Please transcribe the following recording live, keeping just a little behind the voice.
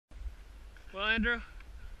Well, Andrew,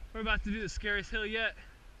 we're about to do the scariest hill yet.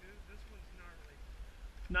 Dude, this one's gnarly.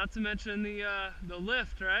 Not to mention the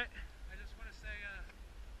lift, right? I just want to say,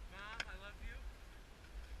 Mom, I love you.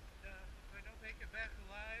 If I don't make it back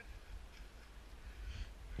alive,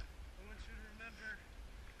 I want you to remember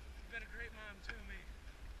you've been a great mom to me.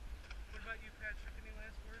 What about you, Patrick? Any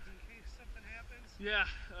last words in case something happens? Yeah,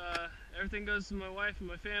 everything goes to my wife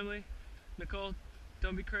and my family. Nicole,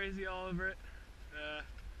 don't be crazy all over it.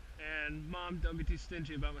 And Mom, don't be too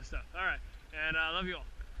stingy about my stuff. Alright, and I love you all.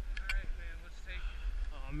 Alright, man, let's take it.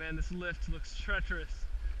 Oh man, this lift looks treacherous.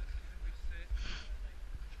 Dude, this is gonna be sick.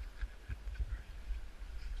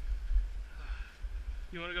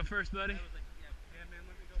 You want to go first, buddy? Yeah, man,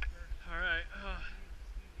 let me go first. Alright.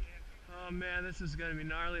 Oh man, this is going to be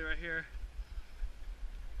gnarly right here.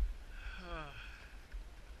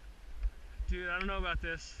 Dude, I don't know about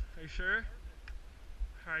this. Are you sure?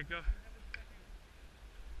 Alright, go.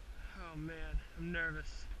 Oh man, I'm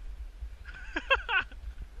nervous.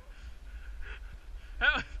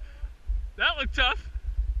 that looked tough.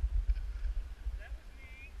 That was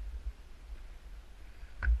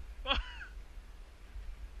me.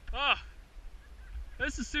 Oh,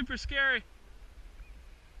 this is super scary.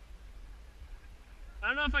 I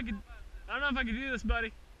don't know if I could do this,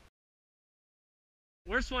 buddy.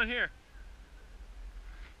 Worst one here.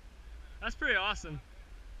 That's pretty awesome.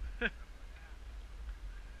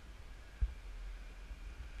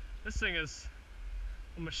 This thing is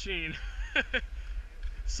a machine.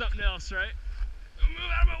 Something else, right?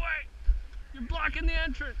 Move out of my way! You're blocking the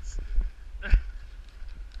entrance!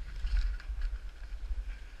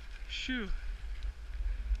 Shoo.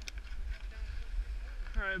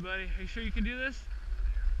 Alright, buddy. Are you sure you can do this?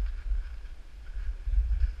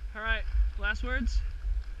 Alright, last words?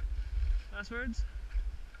 Last words?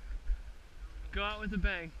 Go out with a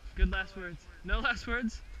bang. Good last words. No last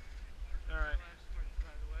words? Alright.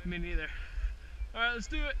 Me neither. Alright, let's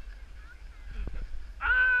do it.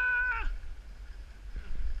 Ah!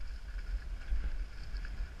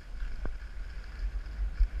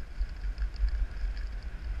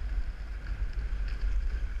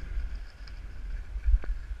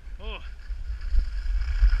 Oh.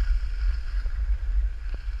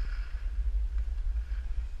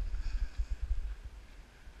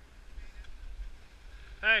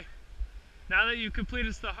 Hey, now that you've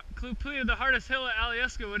completed the hardest hill at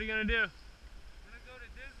Alyeska, what are you going to do? I'm gonna go to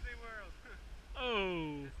Disney World.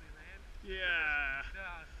 Oh. Disneyland. Yeah.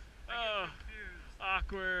 I Oh. get confused.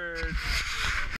 Awkward.